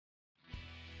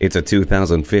It's a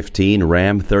 2015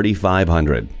 Ram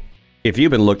 3500. If you've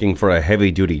been looking for a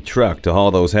heavy-duty truck to haul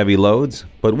those heavy loads,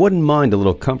 but wouldn't mind a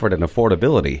little comfort and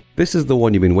affordability, this is the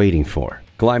one you've been waiting for.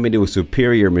 Climb into a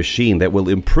superior machine that will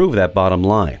improve that bottom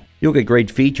line. You'll get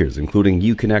great features including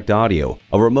Uconnect audio,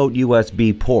 a remote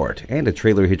USB port, and a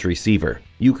trailer hitch receiver.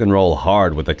 You can roll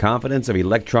hard with the confidence of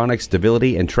electronic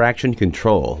stability and traction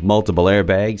control, multiple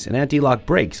airbags, and anti-lock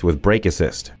brakes with brake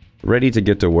assist. Ready to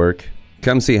get to work?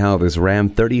 Come see how this Ram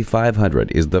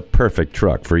 3500 is the perfect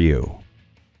truck for you.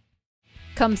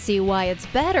 Come see why it's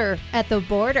better at the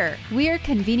border. We are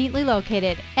conveniently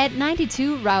located at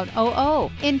 92 Route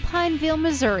 00 in Pineville,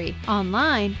 Missouri.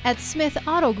 Online at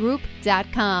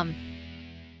smithautogroup.com.